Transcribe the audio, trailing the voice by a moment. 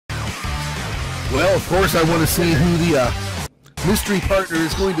Well, of course, I want to see who the mystery partner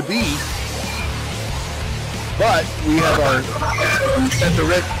is going to be. But we have we got the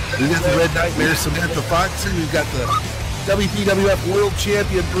Red Nightmare, Samantha Foxy. We've got the WPWF World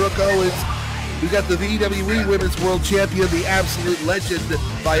Champion, Brooke Owens. We've got the VWE Women's World Champion, the absolute legend,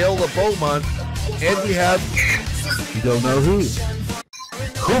 Viola Beaumont. And we have, you don't know who.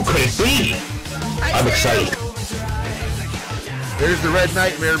 Who could it be? I'm excited. There's the Red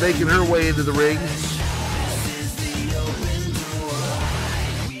Nightmare making her way into the ring.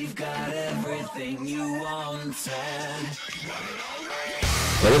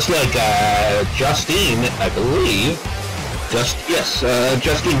 It looks like Justine, I believe.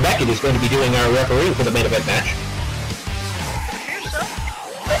 Justine Beckett is going to be doing our referee for the main event match.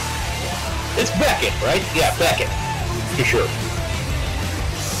 It's Beckett, right? Yeah, Beckett. For sure.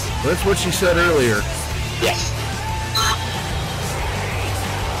 That's what she said earlier. Yes.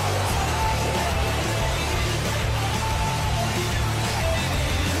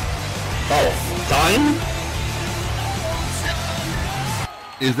 Oh, time?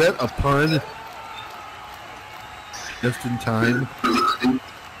 Is that a pun? Just in time?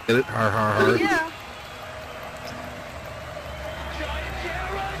 Get it? Har, har, har. Yeah.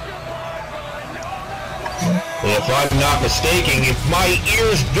 If I'm not mistaken, if my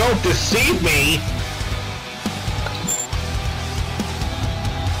ears don't deceive me,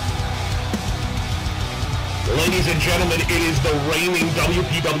 ladies and gentlemen, it is the reigning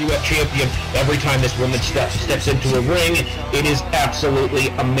WPWF champion. Every time this woman steps into a ring, it is absolutely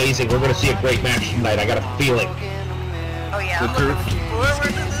amazing. We're going to see a great match tonight. I got a feeling. Oh yeah, I'm looking forward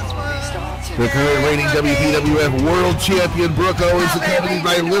to this one. The current reigning WPWF World Champion, Brooke Owens, accompanied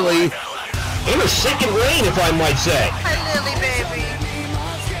by Lily. In her second reign, if I might say. Hi, Lily, baby.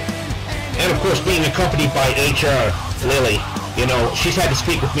 And of course, being accompanied by HR, Lily. You know, she's had to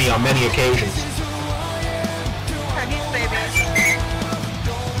speak with me on many occasions. Huggies, baby.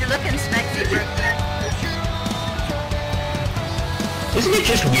 You're looking smexy, Brooke. Isn't it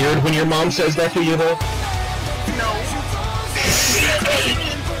just weird when your mom says that to you, though? No.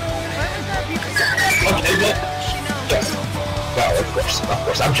 Okay, yes. Well, of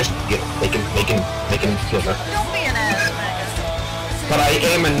course. I'm just, you know, making humor. Don't be an ass, Mega. But I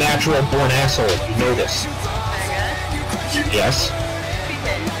am a natural-born asshole. You know this. Mega. Yes.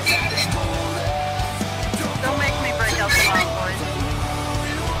 Don't make me break out the long boys.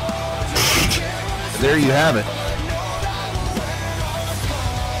 There you have it.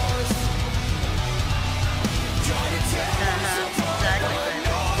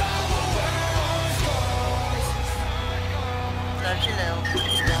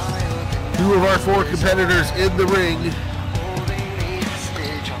 Two of our four competitors in the ring.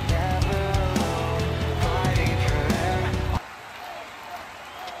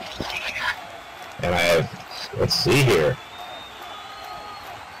 And let's see here.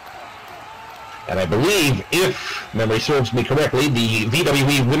 And I believe, if memory serves me correctly, the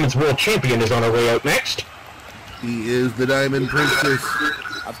VWE Women's World Champion is on her way out next. He is the Diamond Princess.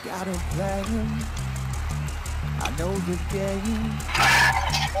 I've got a plan. I know the game.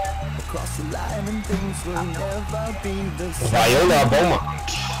 Across the line and things will never be the same. Viola Beaumont.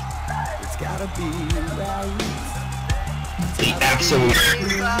 It's gotta be right. The absolute.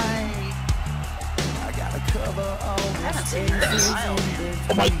 I gotta cover all the spaces.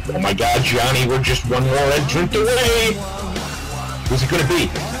 Oh my God, Johnny, we're just one more entrant away. Who's it gonna be?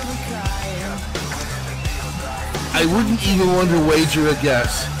 I wouldn't even want to wager a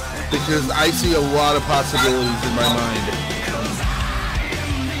guess, because I see a lot of possibilities in my mind.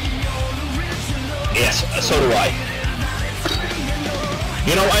 Yes, so do I.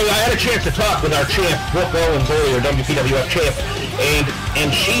 You know, I had a chance to talk with our champ, Brooke Owens, earlier, WPWF champ,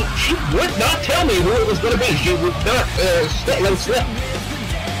 and she would not tell me who it was going to be. She would not let it slip.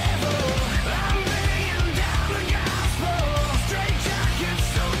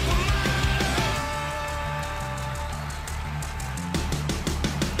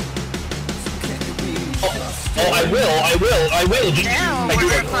 Oh, I will. Now we're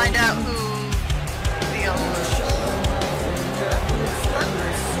going to find out who Viola is.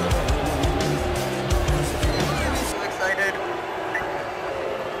 I'm so excited.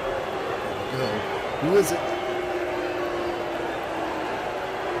 Who is it?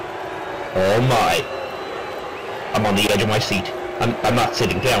 Oh my. I'm on the edge of my seat. I'm not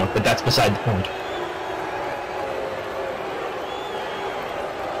sitting down, but that's beside the point.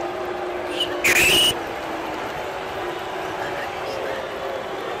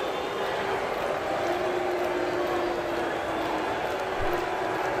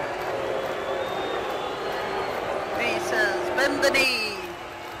 V says, bend the knee.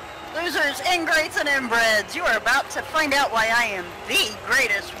 There's losers, ingrates, and inbreds, you are about to find out why I am the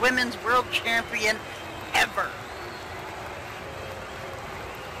greatest women's world champion ever.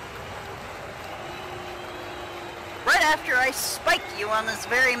 Right after I spike you on this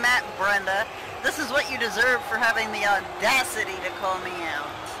very mat, Brenda, this is what you deserve for having the audacity to call me out.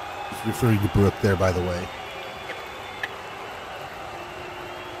 He's referring to Brooke there, by the way.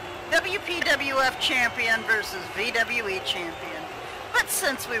 WPWF champion versus VWE champion. But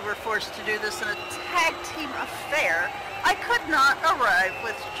since we were forced to do this in a tag team affair, I could not arrive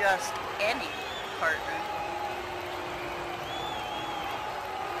with just any partner.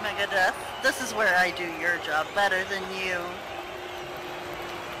 Megadeth, this is where I do your job better than you.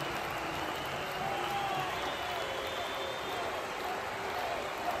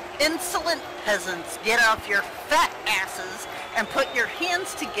 Insolent peasants, get off your fat asses and put your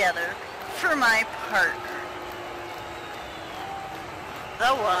hands together for my partner. The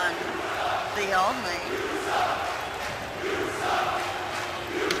one, the only,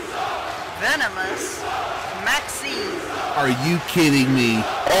 venomous Maxine. Are you kidding me?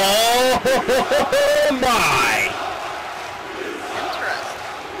 Oh my! Interesting.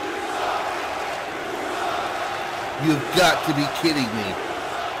 You've got to be kidding me.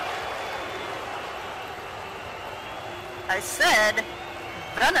 I said,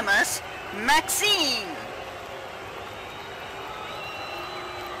 venomous Maxine.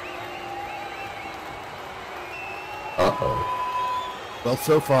 Uh-oh. Well,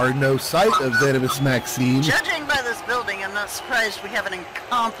 so far, no sight of Venomous Maxine. Judging by this building, I'm not surprised we have an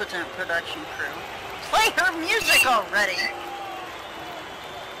incompetent production crew. Play her music already!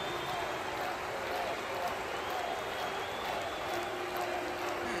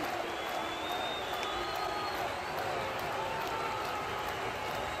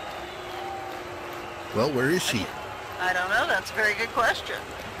 Well, where is she? I don't know, that's a very good question.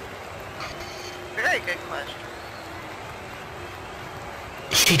 Very good question.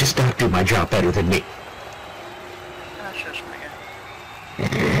 She does not do my job better than me. Oh, shush, Mega.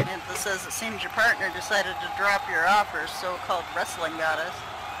 And this says it seems your partner decided to drop your offer, so-called wrestling goddess.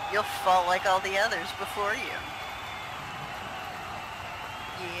 You'll fall like all the others before you.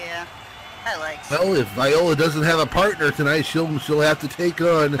 Yeah, I like Well, if Viola doesn't have a partner tonight, she'll have to take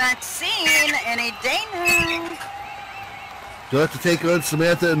on... Maxine any day now. She'll have to take on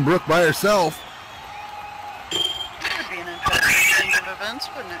Samantha and Brooke by herself. That would be an interesting change of events,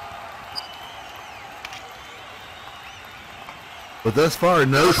 wouldn't it? But thus far,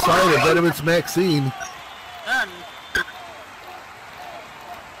 no sign of Venomous Maxine. None.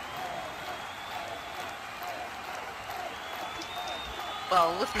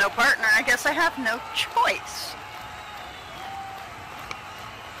 Well, with no partner, I guess I have no choice.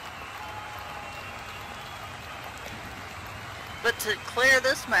 But to clear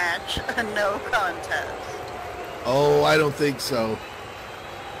this match, a no contest. Oh, I don't think so.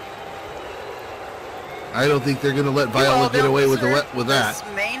 I don't think they're going to let Viola get away with that. This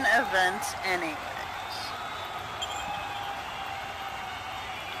main event anyways.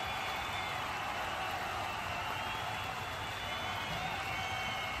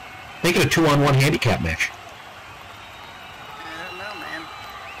 Make it a 2-on-1 handicap match. I don't know, man.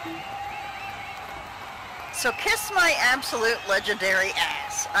 So kiss my absolute legendary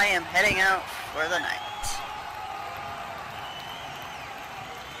ass. I am heading out for the night.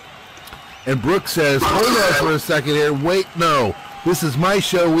 And Brooke says, hold on for a second here. Wait, no. This is my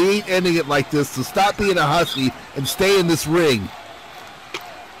show. We ain't ending it like this, so stop being a hussy and stay in this ring.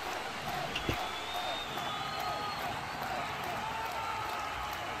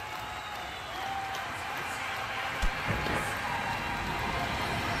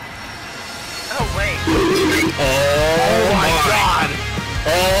 Oh, wait. Oh my God!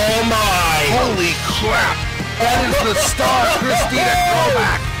 Oh my! Holy crap! That is the star, Christina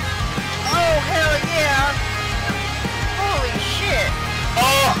Kovac. Oh, hell yeah! Holy shit!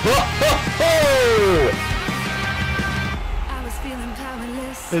 Oh ho ho ho! I was feeling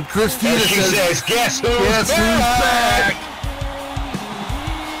powerless. And Christina And she says, guess who's back?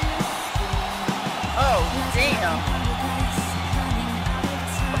 Oh, damn.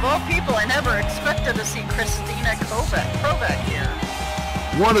 Of all people, I never expected to see Christina Kovac here.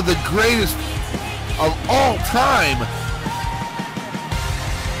 One of the greatest of all time.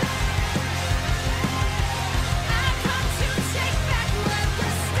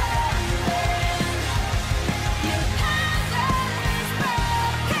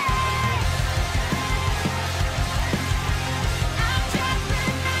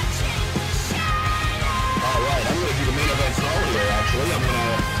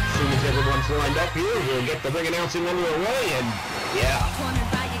 Everyone's lined up here. We'll get the ring announcing underway, and yeah.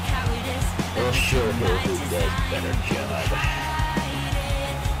 I'll show her who does better job.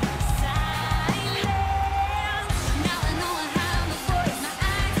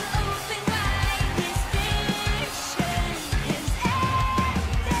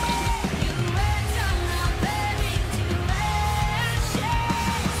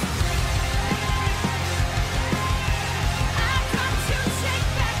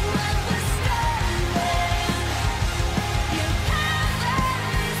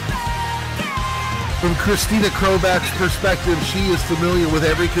 From Christina Krovac's perspective, she is familiar with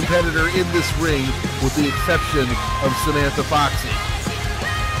every competitor in this ring, with the exception of Samantha Foxy.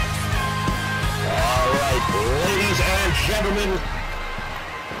 All right, ladies and gentlemen.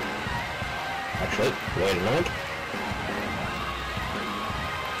 Actually, wait a moment.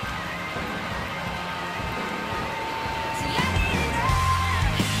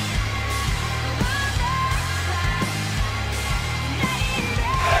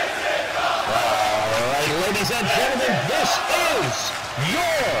 Ladies and gentlemen, this is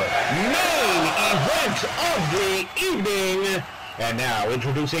your main event of the evening. And now,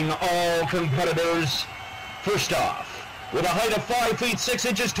 introducing all competitors. First off, with a height of 5 feet 6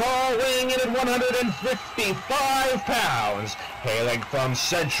 inches tall, weighing in at 155 pounds, hailing from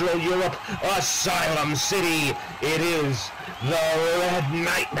Central Europe, Asylum City, it is the Red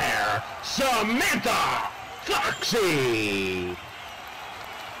Nightmare, Samantha Foxy.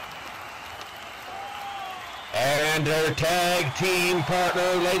 And her tag team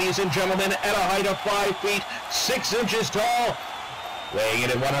partner, ladies and gentlemen, at a height of 5 feet 6 inches tall, weighing in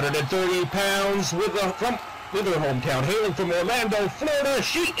at 130 pounds, with her hometown, hailing from Orlando, Florida,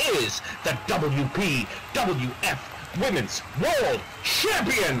 she is the WPWF Women's World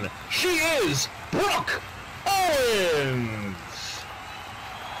Champion. She is Brooke Owens.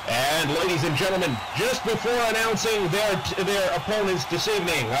 And ladies and gentlemen, just before announcing their opponents this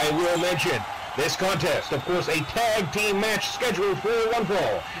evening, I will mention this contest, of course, a tag team match scheduled for one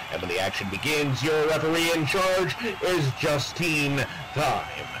fall. And when the action begins, your referee in charge is Justine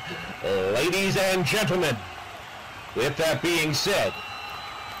Time. Ladies and gentlemen, with that being said,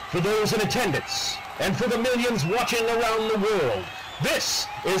 for those in attendance, and for the millions watching around the world, this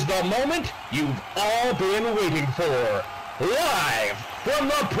is the moment you've all been waiting for. Live from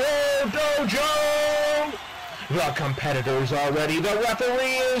the Pro Dojo! The competitors are ready, the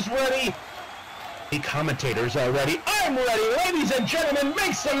referee is ready, the commentators are ready. I'm ready. Ladies and gentlemen,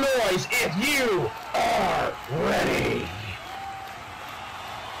 make some noise if you are ready.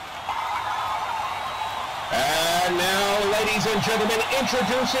 And now, ladies and gentlemen,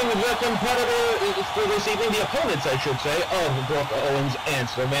 introducing the competitor for this evening, the opponents, I should say, of Brooke Owens and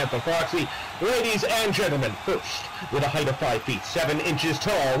Samantha Foxy. Ladies and gentlemen, first, with a height of 5 feet 7 inches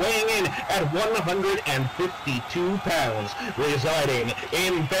tall, weighing in at 152 pounds, residing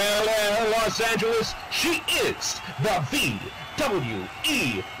in Bel Air, Los Angeles, she is the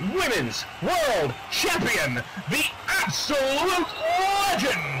VWE Women's World Champion, the absolute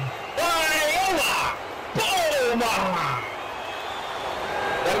legend, Viola Beaumont.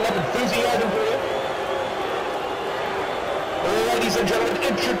 Got enough enthusiasm for you? Ladies and gentlemen,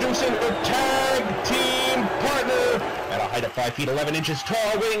 introducing her tag team partner, at a height of 5 feet 11 inches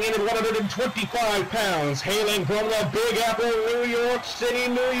tall, weighing in at 125 pounds, hailing from the Big Apple, New York City,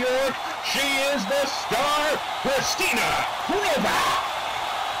 New York, she is the star, Christina Krovach.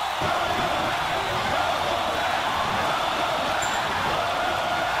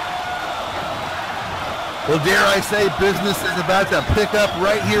 Well, dare I say, business is about to pick up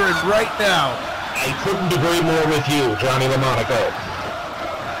right here and right now. I couldn't agree more with you, Johnny LaMonaco.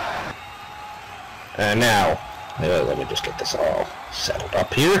 And now, let me just get this all settled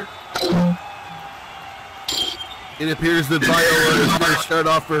up here. It appears that Viola is going to start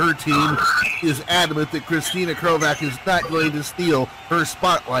off for her team. She is adamant that Christina Krovach is not going to steal her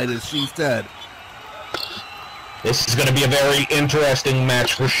spotlight, as she said. This is going to be a very interesting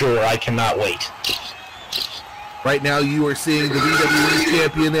match for sure. I cannot wait. Right now, you are seeing the WWE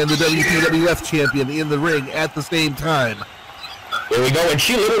champion and the WPWF champion in the ring at the same time. Here we go, and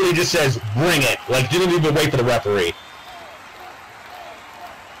she literally just says, bring it. Like, didn't even wait for the referee.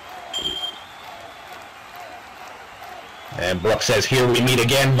 And Brooke says, here we meet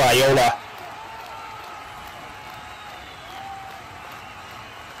again, Viola.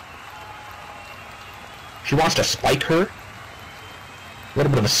 She wants to spike her? A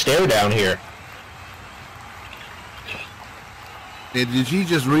little bit of a stare down here. And did she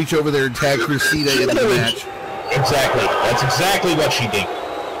just reach over there and tag Christina in the match? Exactly. That's exactly what she did.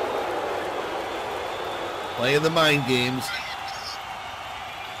 Playing the mind games.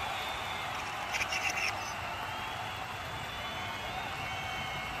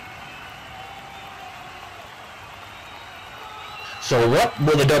 So what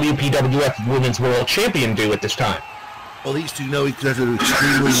will the WPWF Women's World Champion do at this time? Well, these two know each other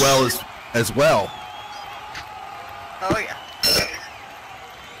extremely well as well. Oh, yeah.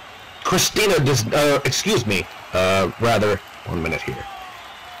 Christina does, excuse me, rather, 1 minute here.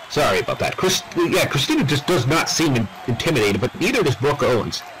 Sorry about that. Christina just does not seem intimidated, but neither does Brooke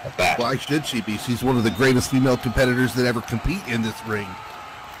Owens at that. Why should she be? She's one of the greatest female competitors that ever compete in this ring.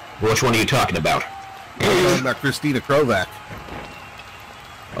 Which one are you talking about? I'm talking about Christina Kovac.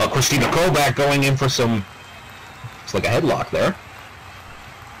 Christina Kovac going in for some, it's like a headlock there.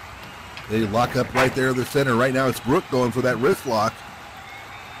 They lock up right there in the center. Right now it's Brooke going for that wrist lock.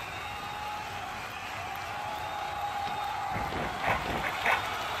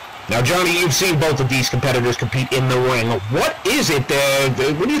 Now, Johnny, you've seen both of these competitors compete in the ring. What is it,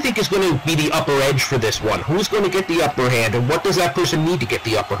 what do you think is going to be the upper edge for this one? Who's going to get the upper hand, and what does that person need to get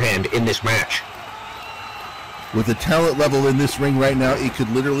the upper hand in this match? With the talent level in this ring right now, it could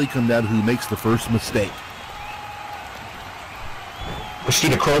literally come down to who makes the first mistake.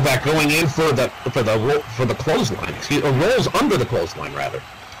 Christina Kovac going in for the clothesline, excuse, or rolls under the clothesline, rather.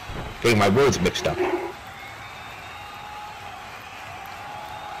 Getting my words mixed up.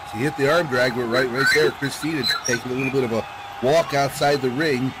 She hit the arm drag, but right there, Christina taking a little bit of a walk outside the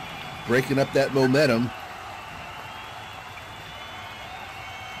ring, breaking up that momentum.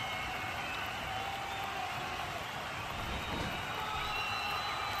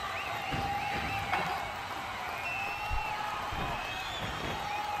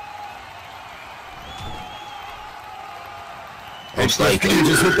 And Christina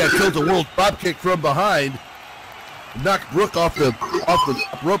just hit that tilt-a-whirl drop kick from behind. Knocked Brooke off the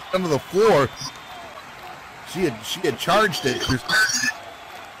rope onto the floor. She had charged it.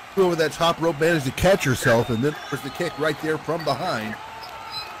 Over that top rope, managed to catch herself, and then there's the kick right there from behind.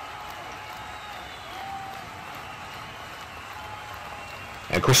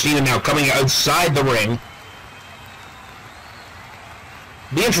 And Christina now coming outside the ring.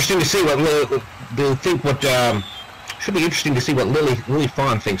 Be interesting to see what should be interesting to see what Lily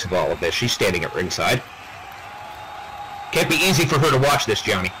Fawn thinks of all of this. She's standing at ringside. Can't be easy for her to watch this,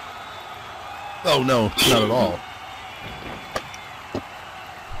 Johnny. Oh, no, not at all.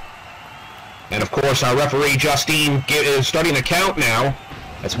 And, of course, our referee, Justine, is starting to count now.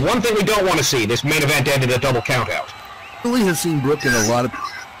 That's one thing we don't want to see. This main event ended a double count-out. Lily has seen Brooke in a lot of...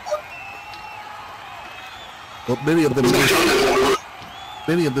 Well, many of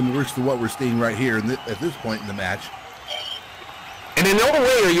them worse than what we're seeing right here at this point in the match. And in no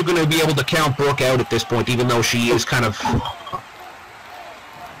way are you going to be able to count Brooke out at this point, even though she is kind of...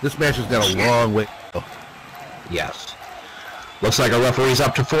 This match has got a long way to go. Yes. Looks like our referee's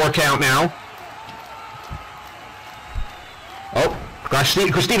up to 4 count now. Oh,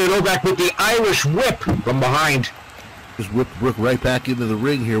 Christina Novak with the Irish whip from behind. Just whipped Brooke right back into the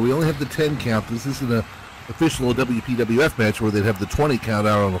ring here. We only have the 10 count. This isn't an official WPWF match where they'd have the 20 count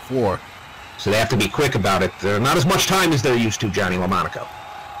out on the floor. So they have to be quick about it. They're not as much time as they're used to, Johnny LaMonaco.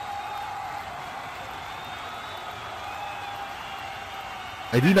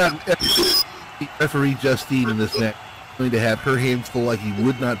 I do not referee Justine in this match. Going to have her hands full like you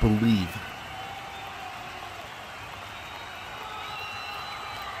would not believe.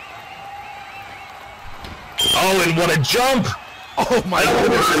 Oh, and what a jump! Oh my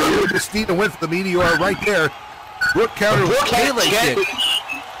goodness! Christina went for the meteor right there. Brooke countered with a Pele kick.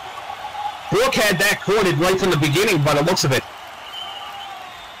 Brooke had that cornered right from the beginning by the looks of it.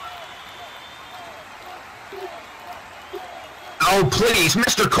 Oh, please,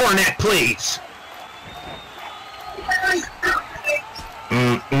 Mr. Cornette, please.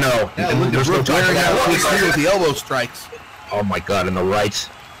 No. Yeah, look at Brooke wearing out Christina with the elbow strikes. Oh my God, and the right.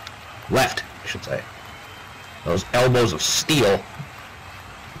 Left, I should say. Those elbows of steel.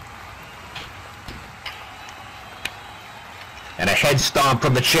 And a head stomp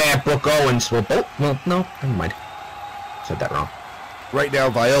from the champ, Brooke Owens. Well, no, never mind. Said that wrong. Right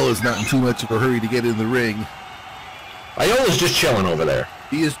now, Viola's not in too much of a hurry to get in the ring. Viola's just chilling over there.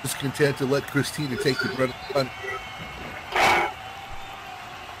 He is just content to let Christina take the brunt of the punch.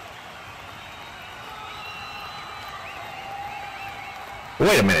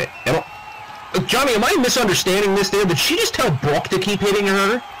 Wait a minute. Johnny, am I misunderstanding this there? Did she just tell Brooke to keep hitting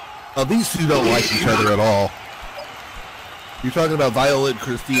her? These two don't like each other at all. You're talking about Viola and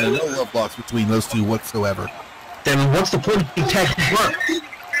Christina. No love lost between those two whatsoever. Then what's the point of tag Brooke?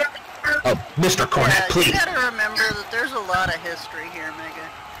 Oh, Mr. Cornette, please. You gotta remember that there's a lot of history here, Mega.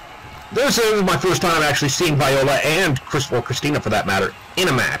 This is my first time actually seeing Viola and Christina, for that matter, in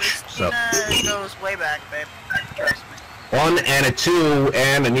a match. So Christina goes way back, babe. Trust me. 1 and a 2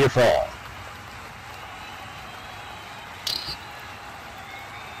 and a near fall.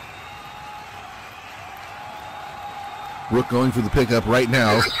 Brooke going for the pickup right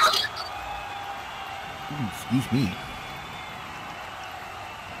now. Ooh, excuse me.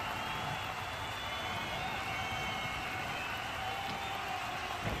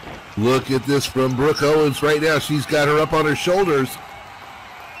 Look at this from Brooke Owens right now. She's got her up on her shoulders.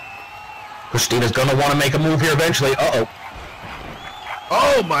 Christina's going to want to make a move here eventually. Uh-oh.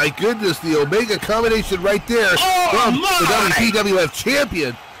 Oh, my goodness. The Omega combination right there from the WPWF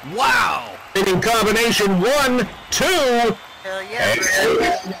champion. Wow. In combination, 1, 2. Hell yeah.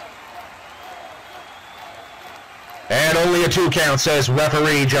 And only a 2 count, says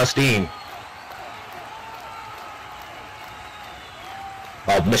referee Justine.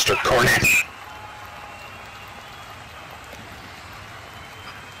 Oh, Mr. Cornette.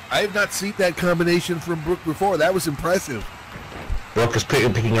 I have not seen that combination from Brooke before. That was impressive. Brooke is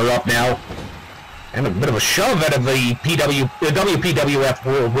picking her up now. And a bit of a shove out of the WPWF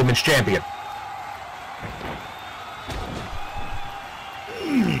World Women's Champion.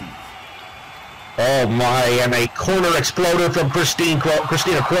 Oh my, and a corner exploder from Christina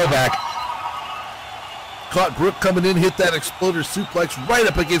Krovac. Caught Brooke coming in, hit that exploder suplex right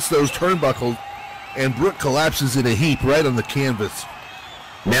up against those turnbuckles, and Brooke collapses in a heap right on the canvas.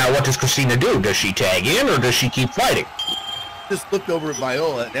 Now what does Christina do? Does she tag in or does she keep fighting? Just looked over at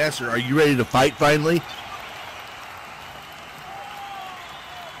Viola and asked her, "Are you ready to fight finally?"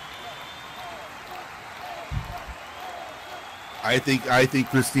 I think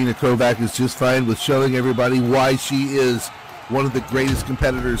Christina Krovac is just fine with showing everybody why she is one of the greatest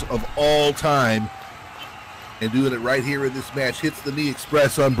competitors of all time. And doing it right here in this match. Hits the knee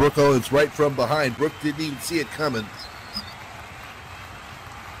express on Brooke Owens right from behind. Brooke didn't even see it coming.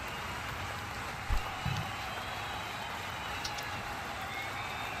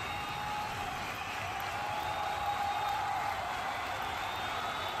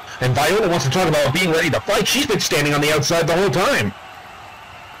 And Viola wants to talk about being ready to fight. She's been standing on the outside the whole time.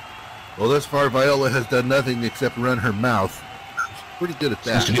 Well, thus far, Viola has done nothing except run her mouth. She's pretty good at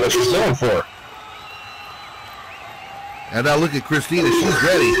that. Seems to be what she's going for. And now look at Christina. She's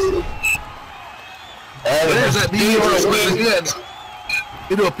ready. Oh, there's that knee once again.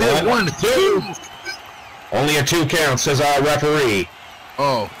 Into a pin. 1, 2. Only a 2 count, says our referee.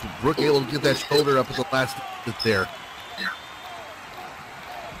 Oh, Brooke able to get that shoulder up at the last bit there.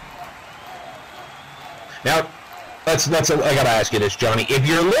 Now, I gotta ask you this, Johnny. If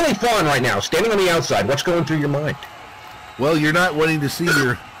you're Lily Fawn right now, standing on the outside, what's going through your mind? Well, you're not wanting to see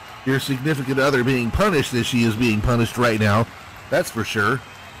your significant other being punished as she is being punished right now. That's for sure.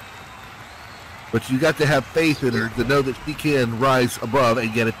 But you got to have faith in her to know that she can rise above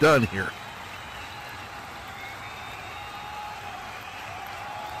and get it done here.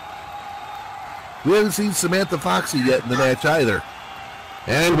 We haven't seen Samantha Foxy yet in the match either.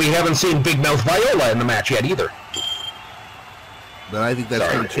 And we haven't seen Big Mouth Viola in the match yet either. But I think that's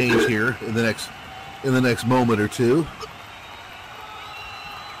going to change here in the next moment or two.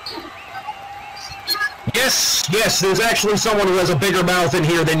 Yes, there's actually someone who has a bigger mouth in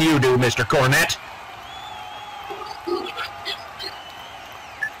here than you do, Mr. Cornette.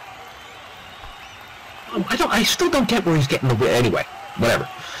 I still don't get where he's getting the win. Anyway, whatever.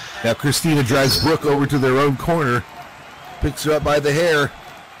 Now Christina drives Brooke over to their own corner, picks her up by the hair.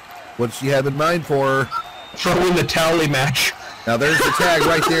 What does she have in mind for her? Throw in the Towley match. Now there's the tag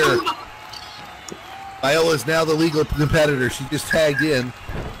right there. Viola is now the legal competitor. She just tagged in.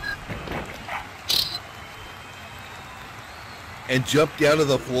 And jumped down to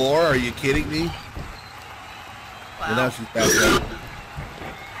the floor. Are you kidding me? Wow. And now she's back down.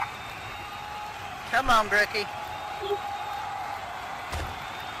 Come on, Brookie.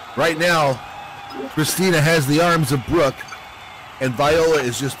 Right now, Christina has the arms of Brooke, and Viola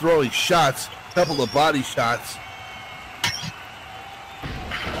is just throwing shots, a couple of body shots.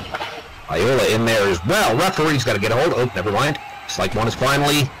 Viola in there as well. Referee's got to get a hold. Oh, never mind. It's like one is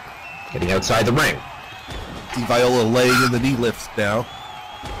finally getting outside the ring. See Viola laying in the knee lifts now.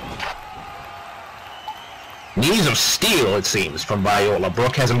 Knees of steel, it seems, from Viola.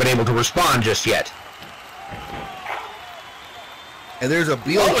 Brooke hasn't been able to respond just yet. And there's a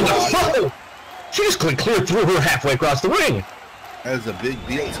Beal toss. She just cleared through her halfway across the ring. That is a big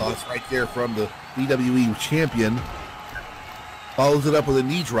Beal toss right there from the WWE champion. Follows it up with a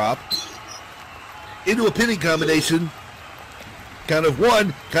knee drop. Into a pinning combination. Count of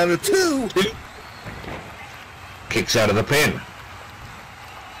 1, count of 2. Kicks out of the pin.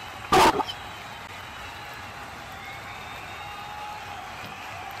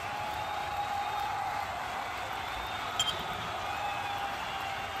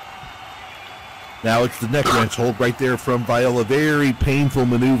 Now it's the neck wrench hold right there from Viola. Very painful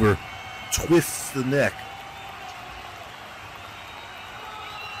maneuver. Twists the neck.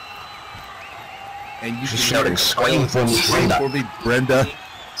 And you She's shouting, "Scream for me, Brenda." For me, Brenda.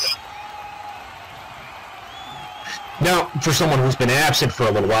 Now, for someone who's been absent for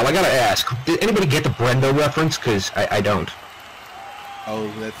a little while, I gotta ask: did anybody get the Brenda reference? Because I don't. Oh,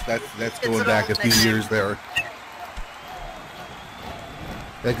 that's going back a few years there.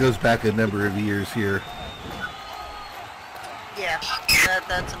 That goes back a number of years here. Yeah,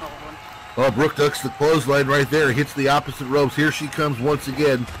 that's an old one. Well, Brooke ducks the clothesline right there, hits the opposite ropes. Here she comes once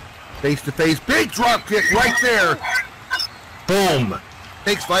again, face to face. Big drop kick right there. Boom.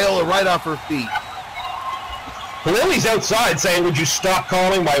 Takes Viola right off her feet. Lily's outside saying, "Would you stop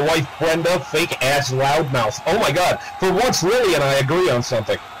calling my wife Brenda fake-ass loudmouth?" Oh my god, for once Lily and I agree on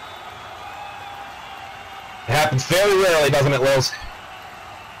something. It happens very rarely, doesn't it, Liz?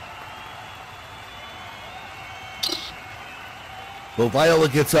 Well, Viola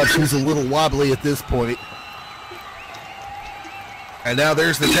gets up. She's a little wobbly at this point. And now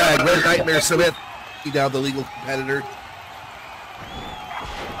there's the tag. Red Nightmare Samantha down the legal competitor.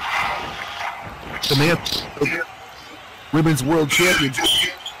 Samantha, Women's World Champion.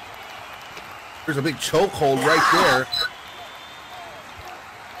 There's a big chokehold right there.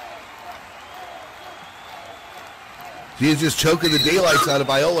 She is just choking the daylights out of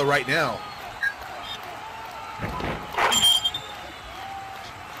Viola right now.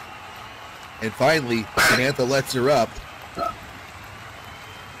 And finally, Samantha lets her up.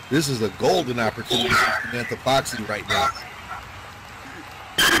 This is a golden opportunity for Samantha Foxy right now.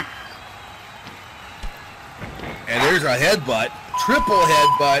 And there's a headbutt. Triple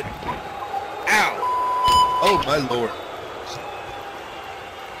headbutt. Ow. Oh, my Lord.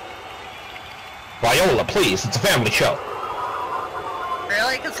 Viola, please. It's a family show.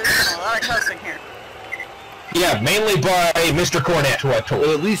 Really? Because there's been a lot of cussing here. Yeah, mainly by Mr. Cornette, who I told.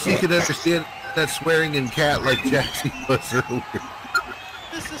 Well, at least you can understand that swearing in cat like Jackson was earlier.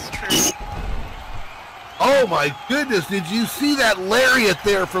 This is true. Oh, my goodness. Did you see that lariat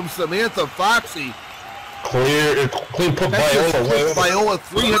there from Samantha Foxy? Clean put Viola away. Viola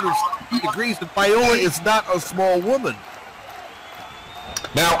 360 degrees, and Viola is not a small woman.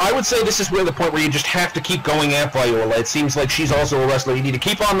 Now, I would say this is really the point where you just have to keep going at Viola. It seems like she's also a wrestler. You need to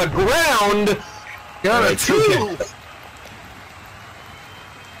keep on the ground. Got a two.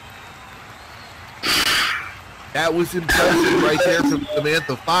 That was impressive right there from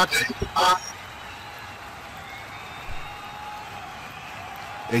Samantha Foxy.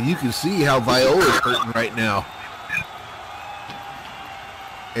 And you can see how Viola's hurting right now.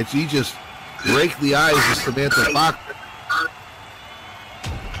 And she just raked the eyes of Samantha Fox.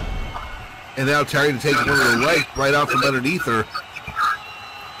 And now trying to take one of the legs right out from underneath her.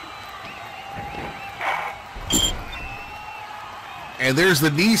 And there's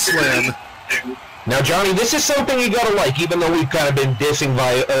the knee slam. Now, Johnny, this is something you gotta like, even though we've kind of been dissing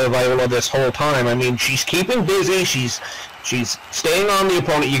Viola this whole time. I mean, she's keeping busy. She's staying on the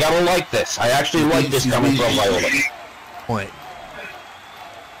opponent. You gotta like this. I actually like this coming from Viola. Point.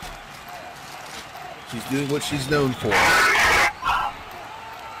 She's doing what she's known for.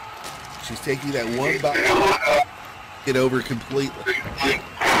 She's taking that one body, get over completely.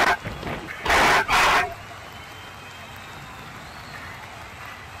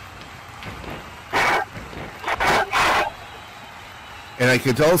 And I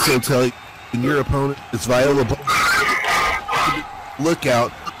could also tell you, when your opponent is Viola, look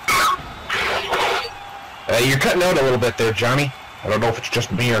out. You're cutting out a little bit there, Johnny. I don't know if it's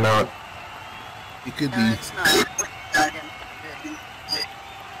just me or not. It could be. It's not.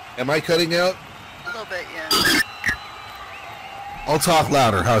 Am I cutting out? A little bit, yeah. I'll talk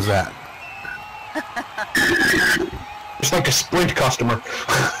louder. How's that? It's like a Sprint customer.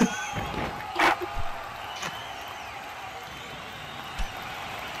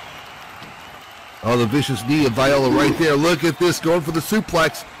 Oh, the vicious knee of Viola right there. Look at this, going for the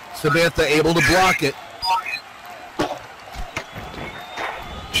suplex. Samantha able to block it.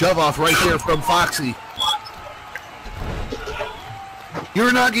 Shove off right there from Foxy.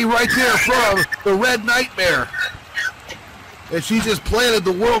 Uranagi right there from the Red Nightmare. And she just planted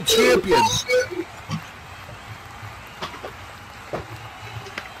the world champion.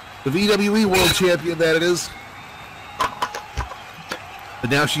 The VWE world champion, that it is. But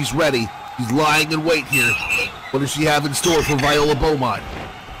now she's ready. She's lying in wait here. What does she have in store for Viola Beaumont?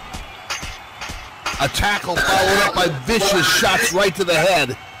 A tackle followed up by vicious shots right to the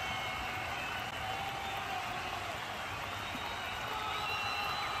head.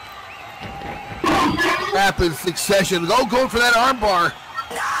 Rapid succession. Oh, going for that armbar.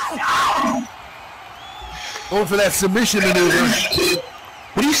 Going for that submission maneuver.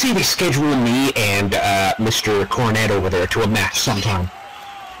 What do you see me scheduling me and Mr. Cornette over there to a match sometime?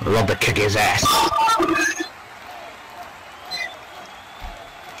 I'd love to kick his ass.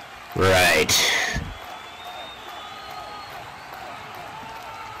 Right.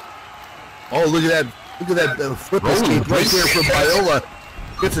 Oh, look at that. Look at that flip escape right there from Viola.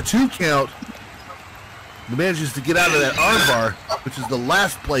 Gets a 2 count. He manages to get out of that armbar, which is the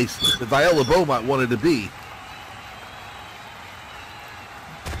last place that Viola Beaumont wanted to be.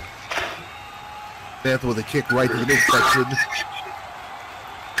 Samantha with a kick right to the midsection.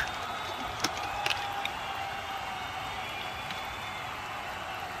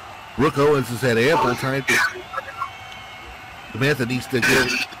 Brooke Owens has had ample time. Samantha needs to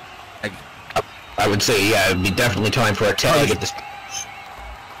get... I would say, yeah, it would be definitely time for a tag at this.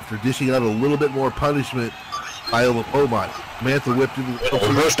 After dishing out a little bit more punishment, Viola Beaumont. Samantha whipped into the...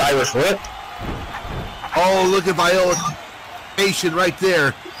 Reversed Irish whip. Oh, look at Viola. Patient right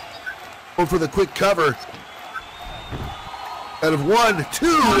there. Going for the quick cover. Out of 1,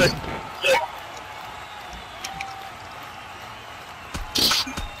 2.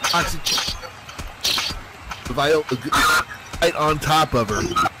 Viola right on top of her.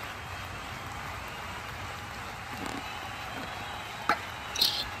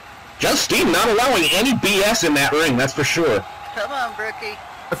 Justine not allowing any BS in that ring, that's for sure. Come on, Brookie.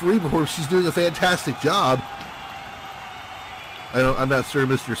 Referee before, she's doing a fantastic job. I'm not sure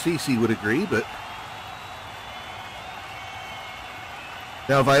Mr. CC would agree, but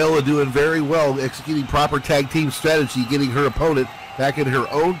now Viola doing very well, executing proper tag team strategy, getting her opponent back in her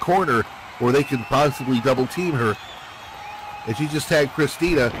own corner where they can possibly double team her. And she just tagged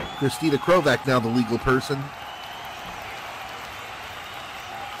Christina Krovac, now the legal person.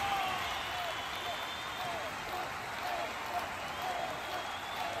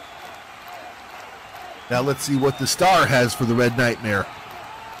 Now let's see what the Star has for the Red Nightmare.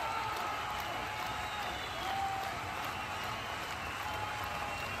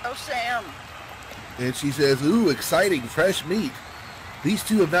 Oh, Sam. And she says, ooh, exciting, fresh meat. These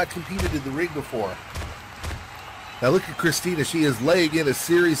two have not competed in the ring before. Now look at Christina. She is laying in a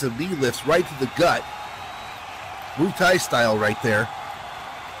series of knee lifts right to the gut. Muay Thai style right there.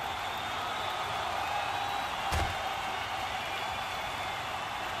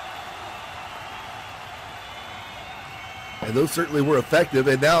 And those certainly were effective.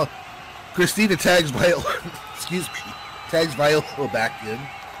 And now Christina tags Viola, tags Viola back in.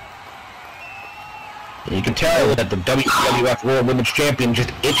 And you can tell that the WWF World Women's Champion just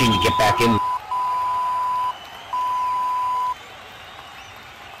itching to get back in.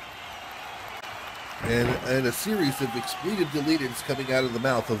 And a series of expletive deleteds coming out of the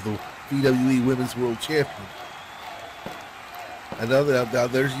mouth of the WWE Women's World Champion. And now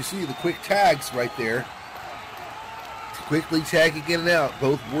there's, you see the quick tags right there. Quickly tagging in and out,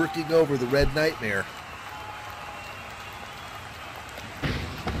 both working over the Red Nightmare.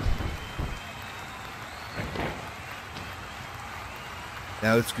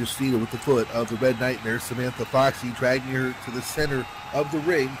 Now it's Christina with the foot of the Red Nightmare. Samantha Foxy dragging her to the center of the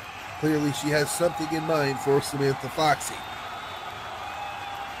ring. Clearly she has something in mind for Samantha Foxy.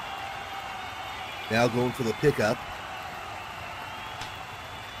 Now going for the pickup.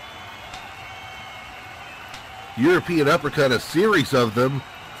 European uppercut, a series of them.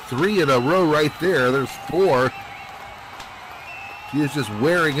 3 in a row right there. There's 4. She is just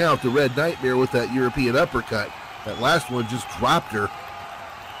wearing out the Red Nightmare with that European uppercut. That last one just dropped her.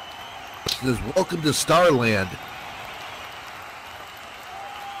 She says, welcome to Starland.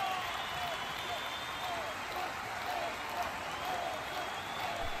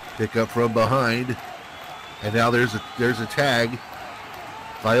 Pick up from behind. And now there's a tag.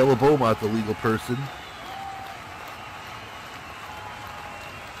 Viola Beaumont, the legal person.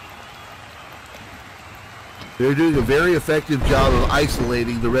 They're doing a very effective job of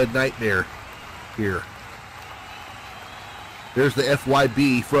isolating the Red Nightmare here. There's the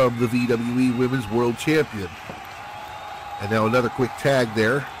FYB from the VWE Women's World Champion. And now another quick tag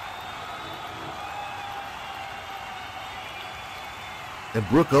there. And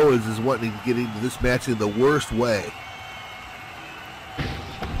Brooke Owens is wanting to get into this match in the worst way.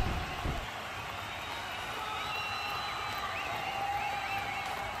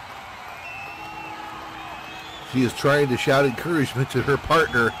 She is trying to shout encouragement to her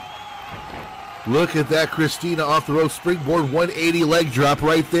partner. Look at that, Christina off the rope springboard 180 leg drop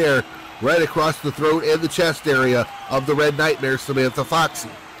right there, right across the throat and the chest area of the Red Nightmare, Samantha Foxy.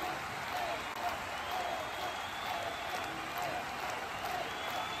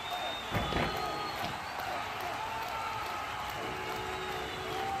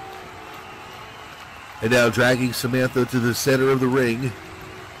 And now dragging Samantha to the center of the ring.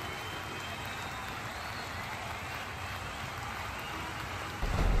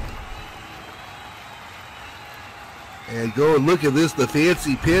 And go and look at this, the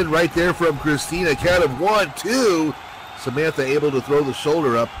fancy pin right there from Christina. Count of 1, 2. Samantha able to throw the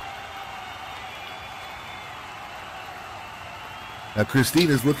shoulder up. Now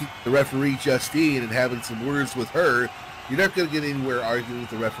Christina's looking at the referee Justine and having some words with her. You're not going to get anywhere arguing with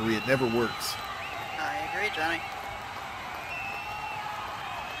the referee. It never works. I agree, Johnny.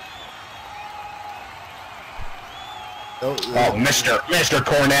 Oh, Mr.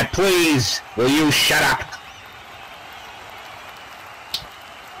 Cornette, please, will you shut up?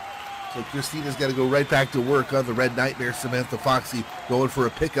 So Christina's got to go right back to work on the Red Nightmare. Samantha Foxy going for a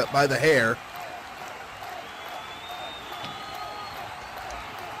pickup by the hair.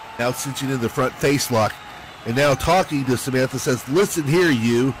 Now cinching in the front face lock. And now talking to Samantha says, listen here,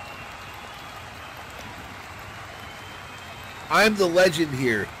 you. I'm the legend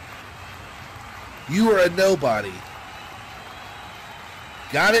here. You are a nobody.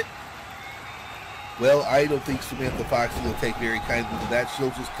 Got it? Well, I don't think Samantha Foxy will take very kindly to that.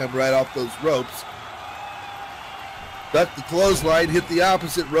 She'll just come right off those ropes. Duck the clothesline, hit the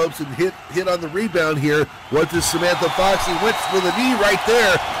opposite ropes, and hit on the rebound here. What does Samantha Foxy? Went with a knee right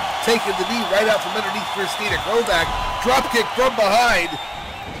there. Taking the knee right out from underneath Christina Kovac. Drop kick from behind.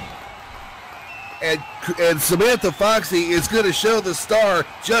 And Samantha Foxy is going to show the star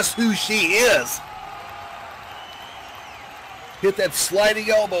just who she is. Hit that sliding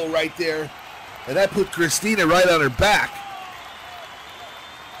elbow right there. And that put Christina right on her back.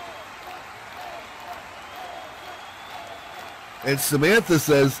 And Samantha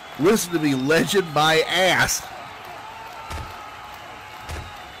says, listen to me, legend, my ass.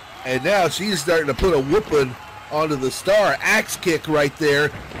 And now she's starting to put a whooping onto the star. Axe kick right there.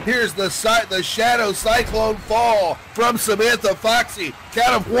 Here's the Shadow Cyclone fall from Samantha Foxy.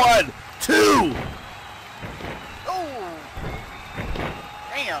 Count of 1, 2. Oh,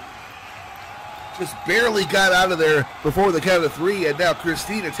 damn. Just barely got out of there before the count of 3, and now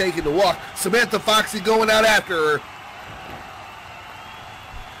Christina taking the walk. Samantha Foxy going out after her.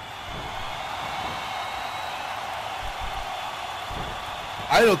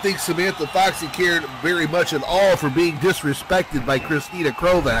 I don't think Samantha Foxy cared very much at all for being disrespected by Christina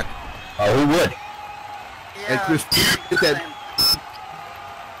Kovac. Oh, who would? Yeah. And Christina hit that.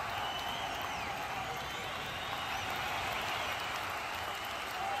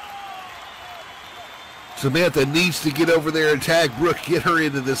 Samantha needs to get over there and tag Brooke, get her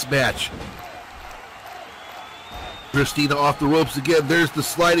into this match. Christina off the ropes again. There's the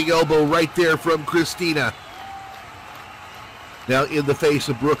sliding elbow right there from Christina. Now in the face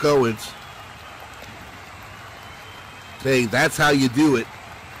of Brooke Owens. Saying that's how you do it.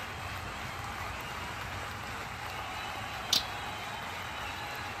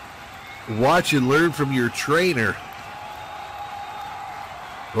 Watch and learn from your trainer.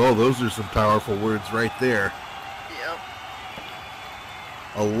 Oh, those are some powerful words right there. Yep.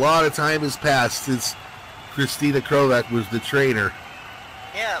 A lot of time has passed since Christina Kovac was the trainer.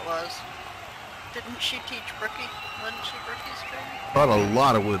 Yeah, it was. Didn't she teach Brookie? Wasn't she Brookie's trainer? Not a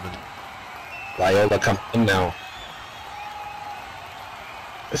lot of women. Viola come in now.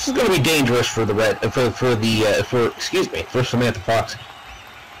 This is going to be dangerous for the for Samantha Fox.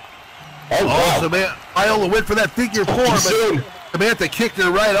 Oh, wow. Viola went for that figure 4, but Samantha kicked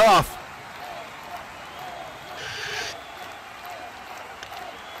her right off.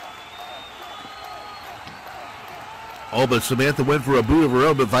 Oh, but Samantha went for a boot of her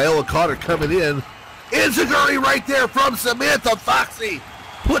own, but Viola caught her coming in. Enziguri right there from Samantha Foxy.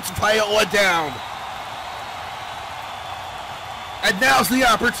 Puts Viola down. And now's the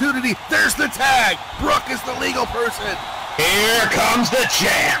opportunity. There's the tag. Brooke is the legal person. Here comes the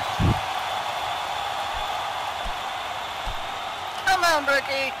champ. Come on,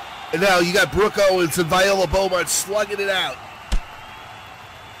 Brookie. And now you got Brooke Owens and Viola Beaumont slugging it out.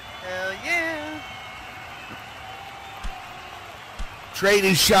 Hell yeah.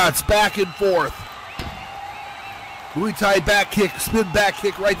 Trading shots back and forth. Muay Thai back kick, spin back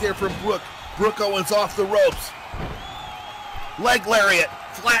kick right there from Brooke. Brooke Owens off the ropes. Leg lariat,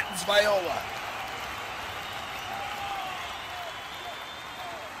 flattens Viola.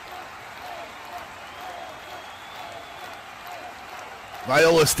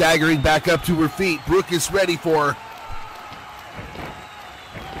 Viola staggering back up to her feet. Brooke is ready for her.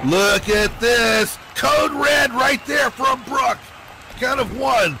 Look at this. Code red right there from Brooke. Count of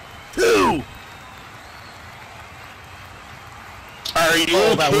 1, 2. Are you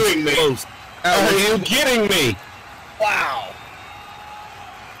kidding me? Close. Are you kidding me? Wow.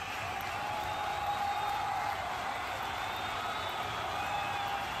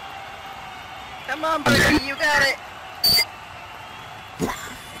 Come on, Brookie, you got it.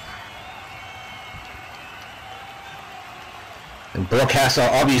 Brooke has to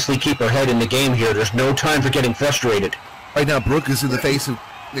obviously keep her head in the game here. There's no time for getting frustrated. Right now, Brooke is in the face of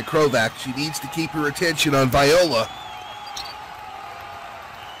the Krovac. She needs to keep her attention on Viola.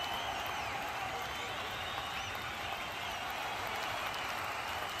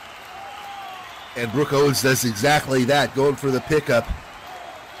 And Brooke Owens does exactly that, going for the pickup.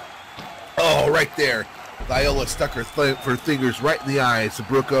 Oh, right there. Viola stuck her fingers right in the eyes of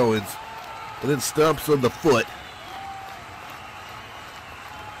Brooke Owens, and then stomps on the foot.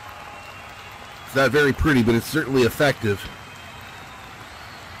 It's not very pretty, but it's certainly effective.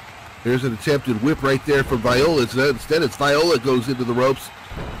 There's an attempted whip right there from Viola. Instead, it's Viola goes into the ropes.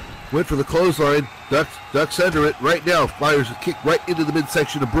 Went for the clothesline, ducks under it. Right now, fires a kick right into the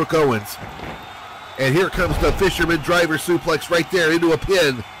midsection of Brooke Owens. And here comes the Fisherman driver suplex right there into a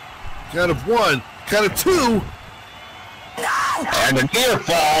pin. Count of one, count of two. And a near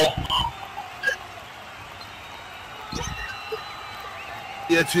fall.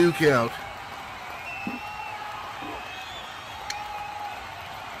 Yeah, 2 count.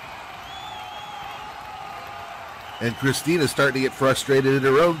 And Christina's starting to get frustrated in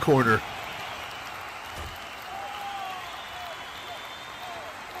her own corner.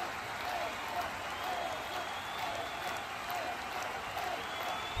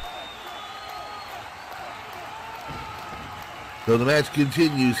 So the match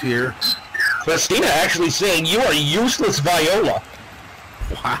continues here. Christina actually saying, "You are useless, Viola."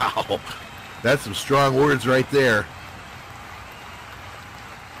 Wow. That's some strong words right there.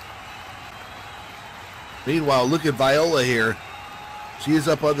 Meanwhile, look at Viola here. She is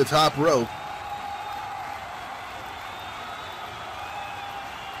up on the top rope.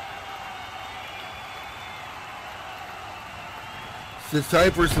 It's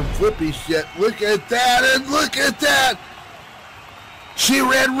time for some flippy shit. Look at that, and look at that! She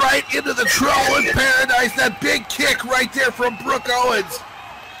ran right into the Troll in Paradise. That big kick right there from Brooke Owens.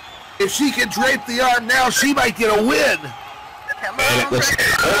 If she can drape the arm now, she might get a win. Come And it on, looks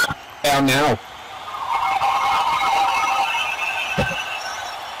Brooke. down now.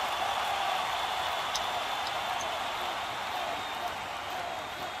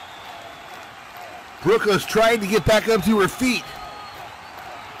 Brooke was trying to get back up to her feet.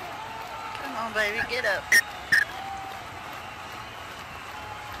 Come on, baby, get up.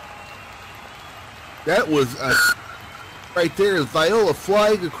 That was right there is Viola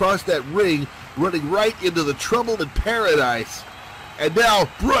flying across that ring, running right into the Trouble in Paradise. And now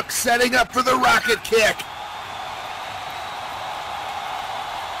Brooke setting up for the rocket kick.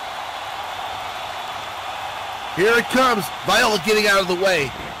 Here it comes. Viola getting out of the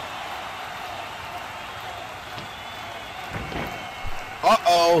way.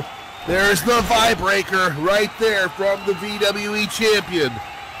 Uh-oh. There's the vibreaker right there from the VWE champion.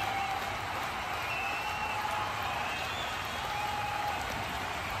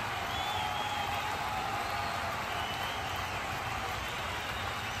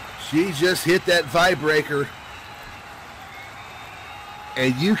 She just hit that vibreaker.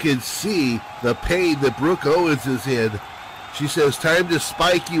 And you can see the pain that Brooke Owens is in. She says, "Time to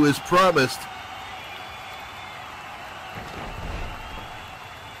spike you as promised."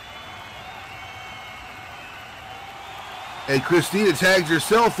 And Christina tags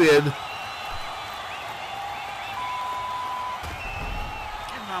herself in. Come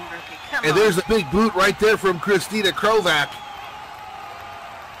on, Brookie, come And on. there's a big boot right there from Christina Krovac.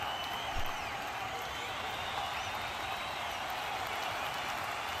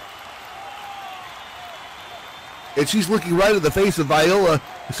 And she's looking right in the face of Viola,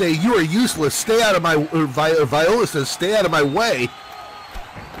 saying, "You are useless. Stay out of my..." Viola says, "Stay out of my way."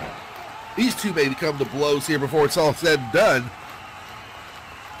 These two may come to blows here before it's all said and done.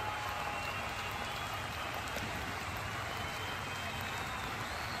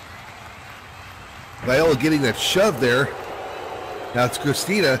 Viola getting that shove there. Now it's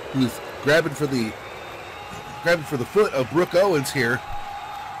Christina who's grabbing for the foot of Brooke Owens here.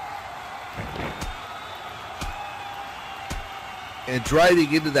 And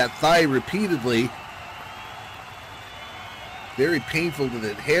driving into that thigh repeatedly. Very painful to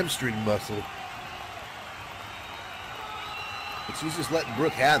that hamstring muscle. But she's just letting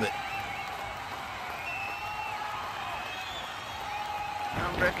Brooke have it. Come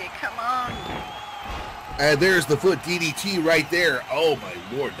on, Brookie, come on. And there's the foot DDT right there. Oh my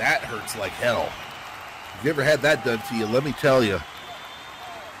lord, that hurts like hell. If you ever had that done to you, let me tell you.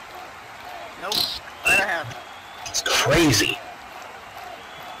 Nope, I haven't. It's crazy.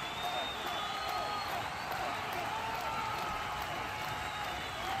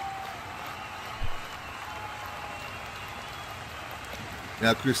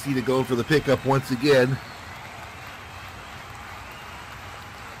 Now Christina going for the pickup once again.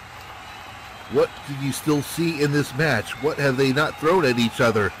 What do you still see in this match? What have they not thrown at each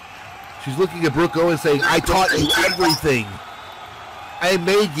other? She's looking at Brooke Owens saying, I taught you everything. I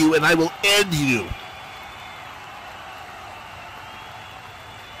made you and I will end you.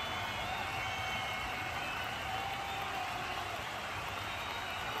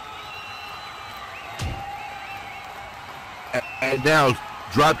 And now,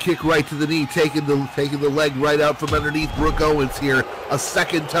 drop kick right to the knee, taking the leg right out from underneath Brooke Owens here a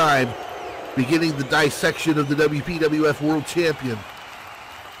second time, beginning the dissection of the WPWF World Champion.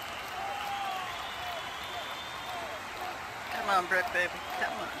 Come on, Brooke, baby.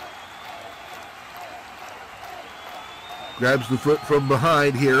 Come on. Grabs the foot from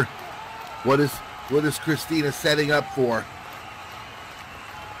behind here. What is Christina setting up for?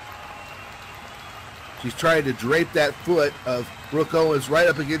 She's trying to drape that foot of Brooke Owens right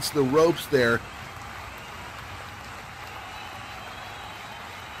up against the ropes there.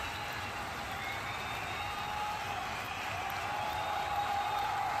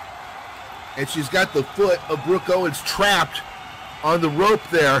 And she's got the foot of Brooke Owens trapped on the rope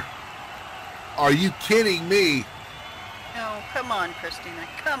there. Are you kidding me? No, come on, Christina.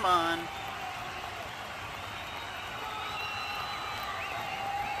 Come on.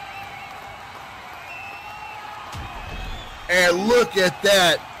 And look at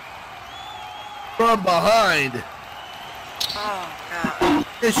that from behind. Oh, God.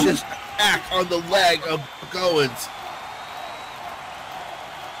 Vicious attack on the leg of Brooke Owens.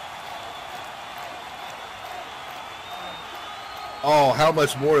 Oh, how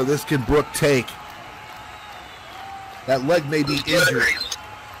much more of this can Brooke take? That leg may be injured.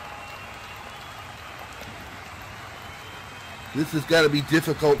 This has got to be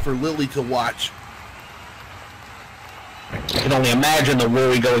difficult for Lily to watch. I can only imagine the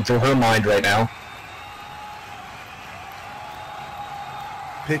worry going through her mind right now.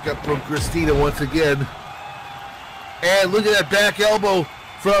 Pick up from Christina once again. And look at that back elbow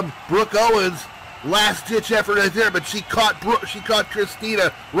from Brooke Owens. Last ditch effort right there, but she caught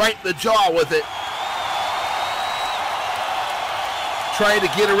Christina right in the jaw with it. Trying to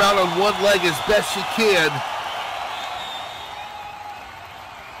get around on one leg as best she can.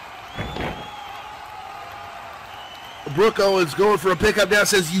 Brooke Owens going for a pickup now,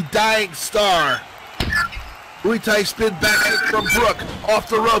 says, you dying star. Muay Thai spin back in from Brooke. Off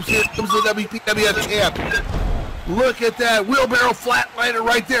the ropes, here comes the WPWF champ. Look at that wheelbarrow flatliner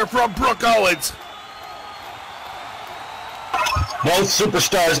right there from Brooke Owens. Both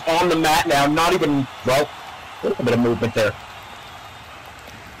superstars on the mat now, not even, well, a little bit of movement there.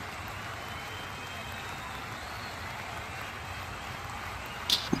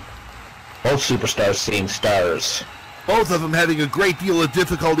 Both superstars seeing stars. Both of them having a great deal of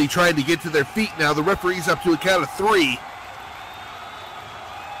difficulty trying to get to their feet now. The referee's up to a count of 3.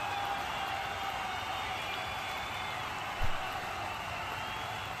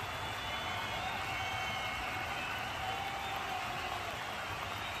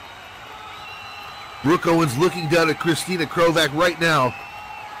 Brooke Owens looking down at Christina Krovac right now.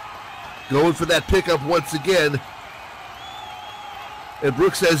 Going for that pickup once again. And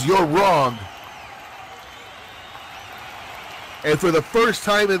Brooke says, you're wrong. And for the first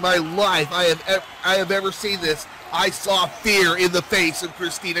time in my life I have ever seen this, I saw fear in the face of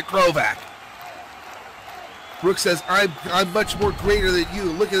Christina Krovac. Brooke says, I'm much more greater than you.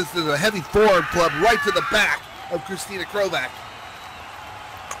 Look at this, there's a heavy forearm club right to the back of Christina Krovac.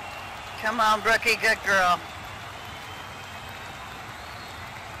 Come on, Brookie, good girl.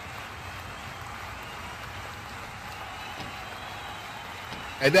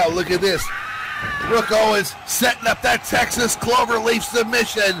 And now look at this. Brooke Owens setting up that Texas Cloverleaf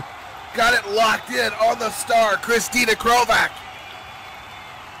submission. Got it locked in on the star, Christina Krovac.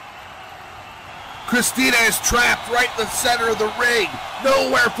 Christina is trapped right in the center of the ring.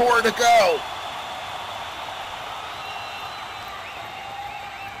 Nowhere for her to go.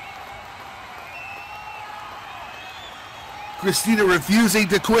 Christina refusing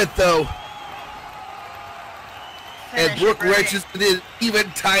to quit, though. And Brooke wrenches it in even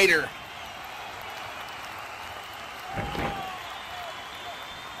tighter.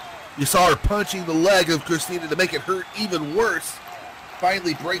 You saw her punching the leg of Christina to make it hurt even worse.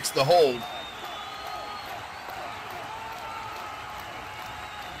 Finally breaks the hold.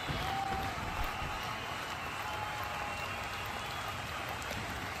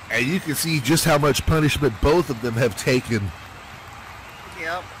 And you can see just how much punishment both of them have taken.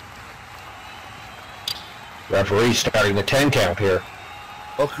 Yep. Referee starting the 10 count here.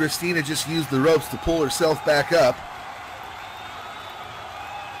 Well, Christina just used the ropes to pull herself back up.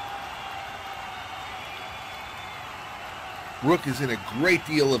 Brooke is in a great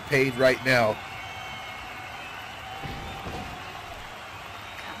deal of pain right now.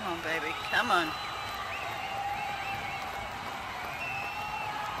 Come on, baby. Come on.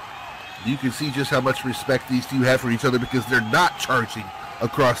 You can see just how much respect these two have for each other because they're not charging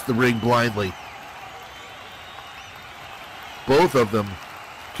across the ring blindly. Both of them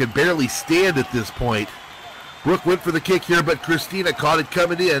can barely stand at this point. Brooke went for the kick here, but Christina caught it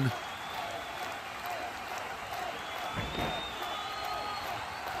coming in.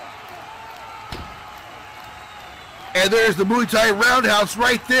 And there's the Muay Thai roundhouse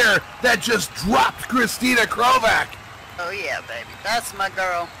right there that just dropped Christina Krovac. Oh, yeah, baby. That's my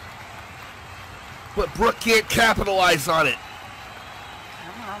girl. But Brooke can't capitalize on it.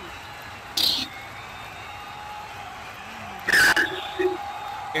 Come on.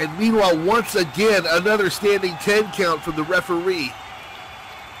 And meanwhile, once again, another standing 10 count from the referee.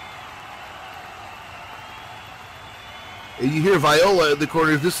 And you hear Viola in the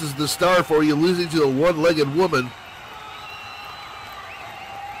corner, this is the star for you, losing to a one-legged woman.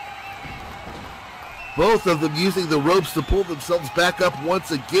 Both of them using the ropes to pull themselves back up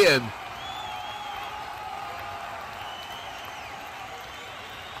once again.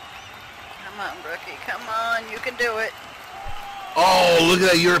 Come on, Brookie. Come on. You can do it. Oh, look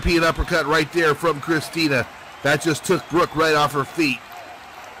at that European uppercut right there from Christina. That just took Brooke right off her feet.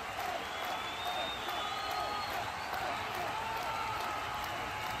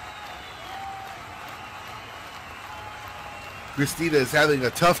 Christina is having a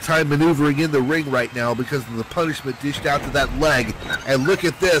tough time maneuvering in the ring right now because of the punishment dished out to that leg. And look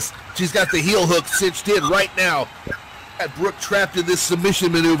at this. She's got the heel hook cinched in right now. Got Brooke trapped in this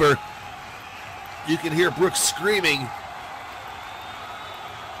submission maneuver. You can hear Brooke screaming. You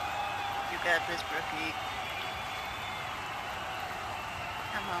got this, Brookie.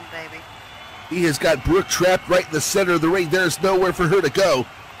 Come on, baby. He has got Brooke trapped right in the center of the ring. There's nowhere for her to go.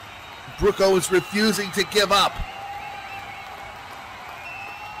 Brooke Owens refusing to give up.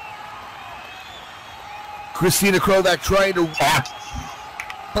 Christina Krovac trying to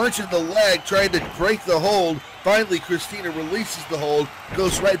punch in the leg, trying to break the hold. Finally, Christina releases the hold,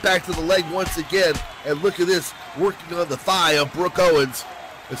 goes right back to the leg once again. And look at this, working on the thigh of Brooke Owens.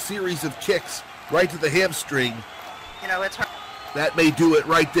 A series of kicks right to the hamstring. You know, it's her. That may do it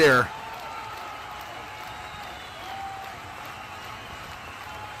right there.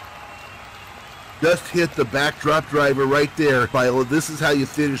 Just hit the backdrop driver right there, Viola. This is how you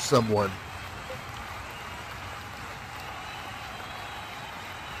finish someone.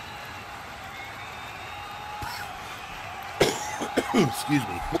 Excuse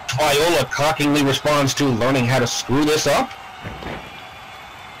me. Viola cockingly responds to learning how to screw this up.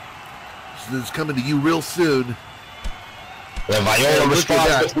 This is coming to you real soon. The Viola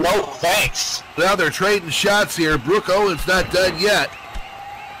responds with no thanks. Now they're trading shots here. Brooke Owens not done yet.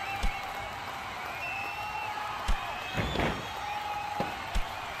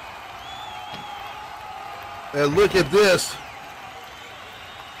 And look at this.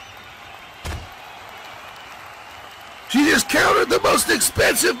 She just countered the most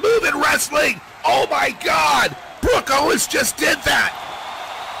expensive move in wrestling. Oh my God. Brooke Owens just did that.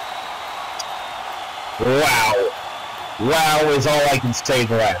 Wow. Wow is all I can say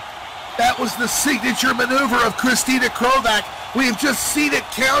to that. That was the signature maneuver of Christina Krovac. We've just seen it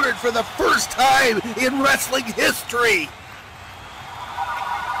countered for the first time in wrestling history.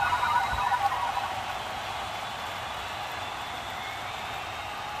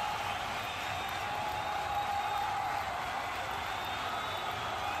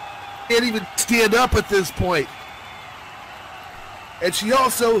 Can't even stand up at this point. And she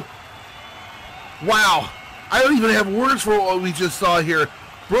also, wow, I don't even have words for what we just saw here.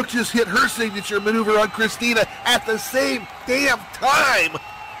 Brooke just hit her signature maneuver on Christina at the same damn time.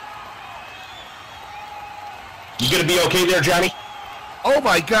 You gonna be okay there, Johnny? Oh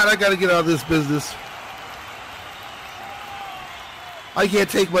my God, I gotta get out of this business. I can't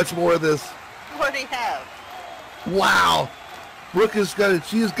take much more of this. What do you have? Wow. Brooke has got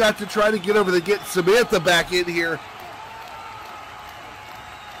she's got to try to get over to get Samantha back in here.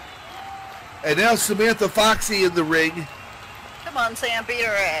 And now Samantha Foxy in the ring. Come on, Sam, beat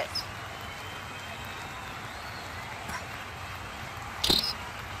her ass.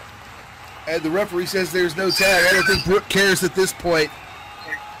 And the referee says there's no tag. I don't think Brooke cares at this point.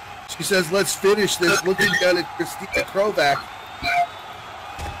 She says, let's finish this, looking down at Christina Krovac.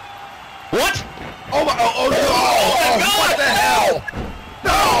 What? Oh my, oh no! Oh, what the hell?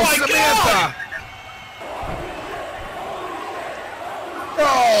 No, oh Samantha!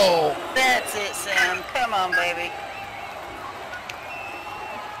 No! That's it, Sam. Come on, baby.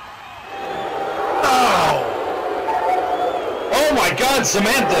 No! God,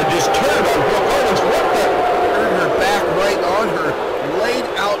 Samantha just turned on Brooke Owens. What the? Turned her back right on her, laid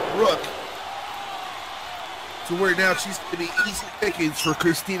out Brooke. To where now she's going to be easy pickings for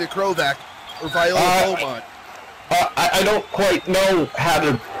Christina Krovac or Viola Beaumont. I don't quite know how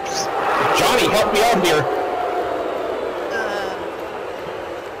to... Johnny, help me out here.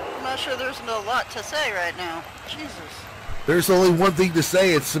 I'm not sure there's a lot to say right now. Jesus. There's only one thing to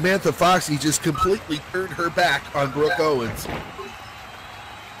say. It's Samantha Foxy just completely turned her back on Brooke Owens.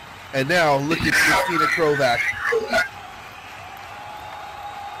 And now, look at Christina Krovac.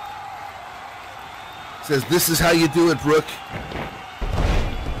 Says, this is how you do it, Brooke.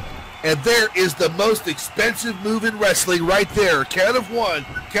 And there is the most expensive move in wrestling right there. Count of 1,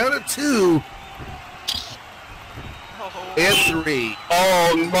 count of 2, and 3.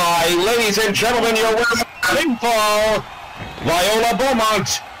 Oh my, ladies and gentlemen, your winners pinfall, Viola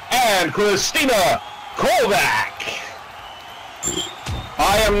Beaumont and Christina Krovac.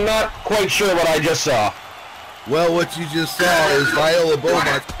 I am not quite sure what I just saw. Well, what you just saw is Viola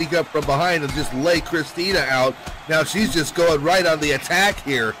Beaumont sneak up from behind and just lay Christina out. Now she's just going right on the attack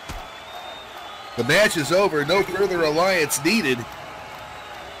here. The match is over. No further alliance needed.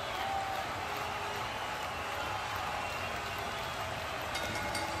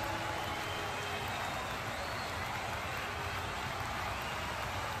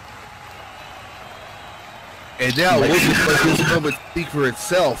 And now we'll just let this moment speak for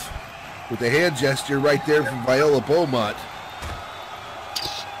itself with the hand gesture right there from Viola Beaumont.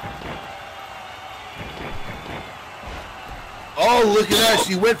 Oh, look at that.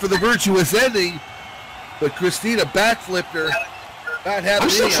 She went for the virtuous ending, but Christina backflipped her. Not having I'm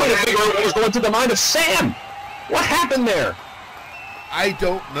still any trying to figure out what was going through the mind of Sam. What happened there? I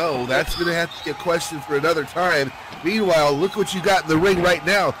don't know. That's going to have to be a question for another time. Meanwhile, look what you got in the ring right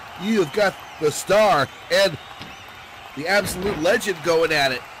now. You have got the Star and the Absolute Legend going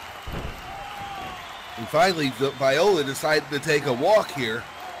at it. And finally, Viola decided to take a walk here.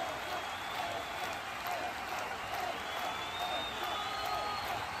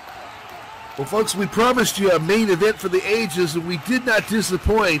 Well, folks, we promised you a main event for the ages, and we did not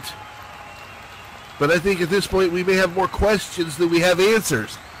disappoint. But I think at this point we may have more questions than we have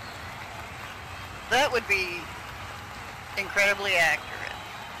answers. That would be incredibly accurate.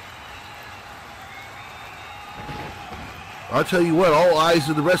 I'll tell you what, all eyes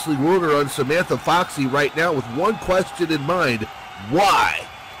in the wrestling world are on Samantha Foxy right now with one question in mind. Why?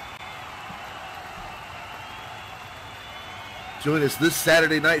 Join us this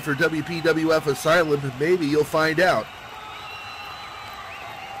Saturday night for WPWF Asylum, and maybe you'll find out.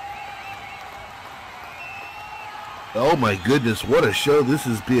 Oh my goodness, what a show this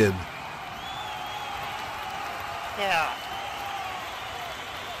has been. Yeah.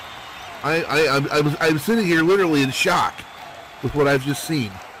 I'm sitting here literally in shock with what I've just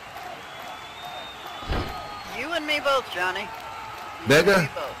seen. You and me both, Johnny. Mega,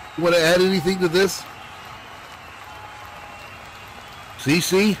 you want to add anything to this?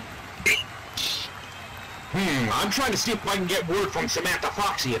 CC? I'm trying to see if I can get word from Samantha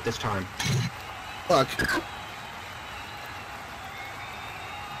Foxy at this time. Fuck.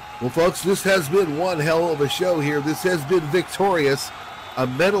 Well, folks, this has been one hell of a show here. This has been Victorious, a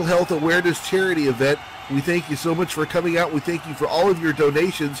mental health awareness charity event. We thank you so much for coming out. We thank you for all of your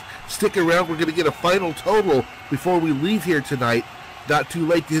donations. Stick around. We're going to get a final total before we leave here tonight. Not too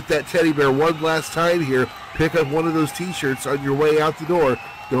late to hit that teddy bear one last time here. Pick up one of those t-shirts on your way out the door.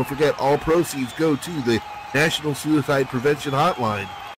 Don't forget, all proceeds go to the National Suicide Prevention Hotline.